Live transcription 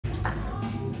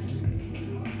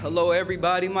Hello,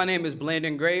 everybody. My name is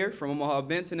Blandon Grayer from Omaha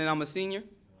Benson, and I'm a senior.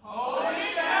 Hold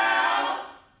it down!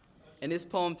 And this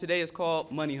poem today is called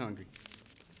Money Hungry.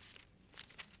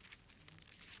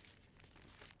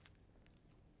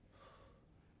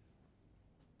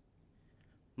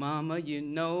 Mama, you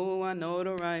know I know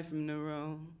the right from the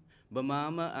wrong. But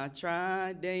mama, I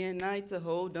tried day and night to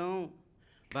hold on.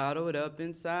 Bottled up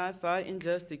inside, fighting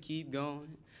just to keep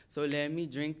going. So let me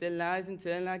drink the lies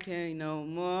until I can't no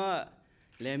more.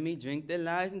 Let me drink the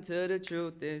lies until the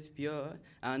truth is pure.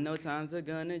 I know times are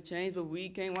gonna change, but we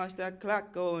can't watch that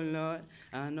clock go, Lord.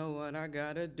 I know what I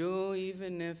gotta do,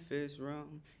 even if it's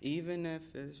wrong. Even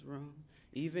if it's wrong.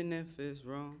 Even if it's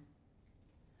wrong.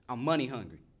 I'm money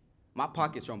hungry. My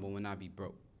pockets rumble when I be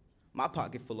broke. My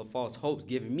pocket full of false hopes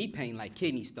giving me pain like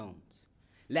kidney stones.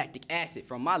 Lactic acid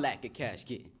from my lack of cash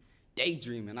getting.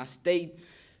 Daydreaming, I stay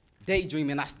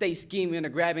scheming or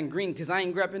grabbing green, cause I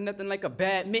ain't grabbing nothing like a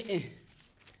badminton.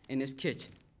 In this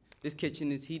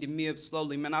kitchen is heating me up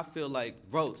slowly, man, I feel like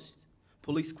roast.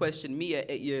 Police questioned me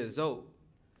at 8 years old.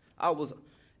 I was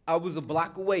a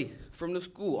block away from the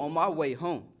school on my way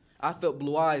home. I felt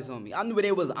blue eyes on me. I knew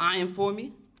they was eyeing for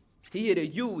me. He hit a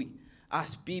Yui. I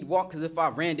speed walk, cause if I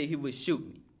ran there, he would shoot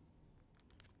me.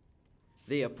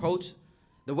 The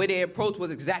way they approached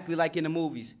was exactly like in the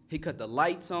movies. He cut the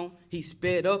lights on, he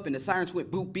sped up, and the sirens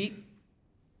went boop beep.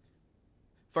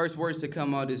 First words to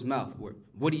come out of his mouth were,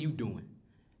 "What are you doing?"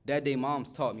 That day,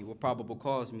 moms taught me what probable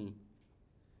cause mean.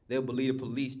 They'll believe the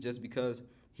police just because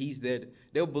he's there.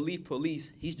 They'll believe police,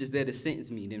 he's just there to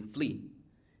sentence me, then flee.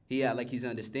 He act like he's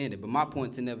understanding, but my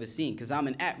point's to never seen, cause I'm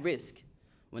an at risk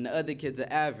when the other kids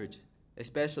are average,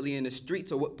 especially in the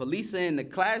streets or what police are in the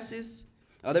classes.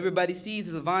 All everybody sees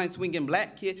is a vine-swinging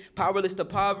black kid, powerless to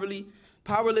poverty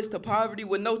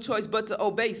with no choice but to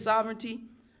obey sovereignty.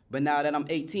 But now that I'm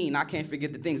 18, I can't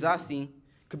forget the things I seen.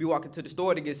 Could be walking to the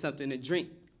store to get something to drink.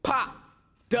 Pop!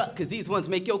 Duck, cause these ones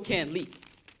make your can leak.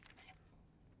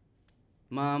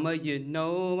 Mama, you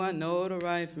know I know the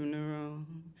right from the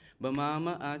wrong. But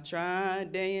mama, I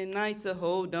tried day and night to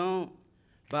hold on.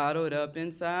 Bottled up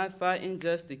inside, fighting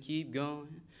just to keep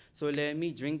going. So let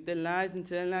me drink the lies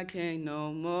until I can't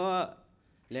no more.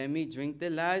 Let me drink the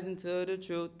lies until the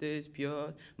truth is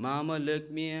pure. Mama, look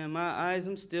me in my eyes,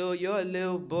 I'm still your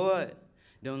little boy.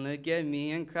 Don't look at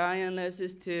me and cry unless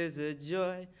it's tears of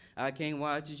joy. I can't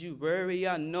watch as you worry,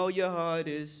 I know your heart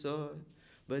is sore.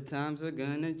 But times are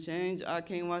gonna change, I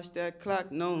can't watch that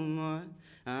clock no more.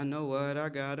 I know what I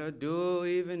gotta do,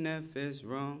 even if it's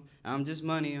wrong. I'm just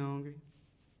money hungry.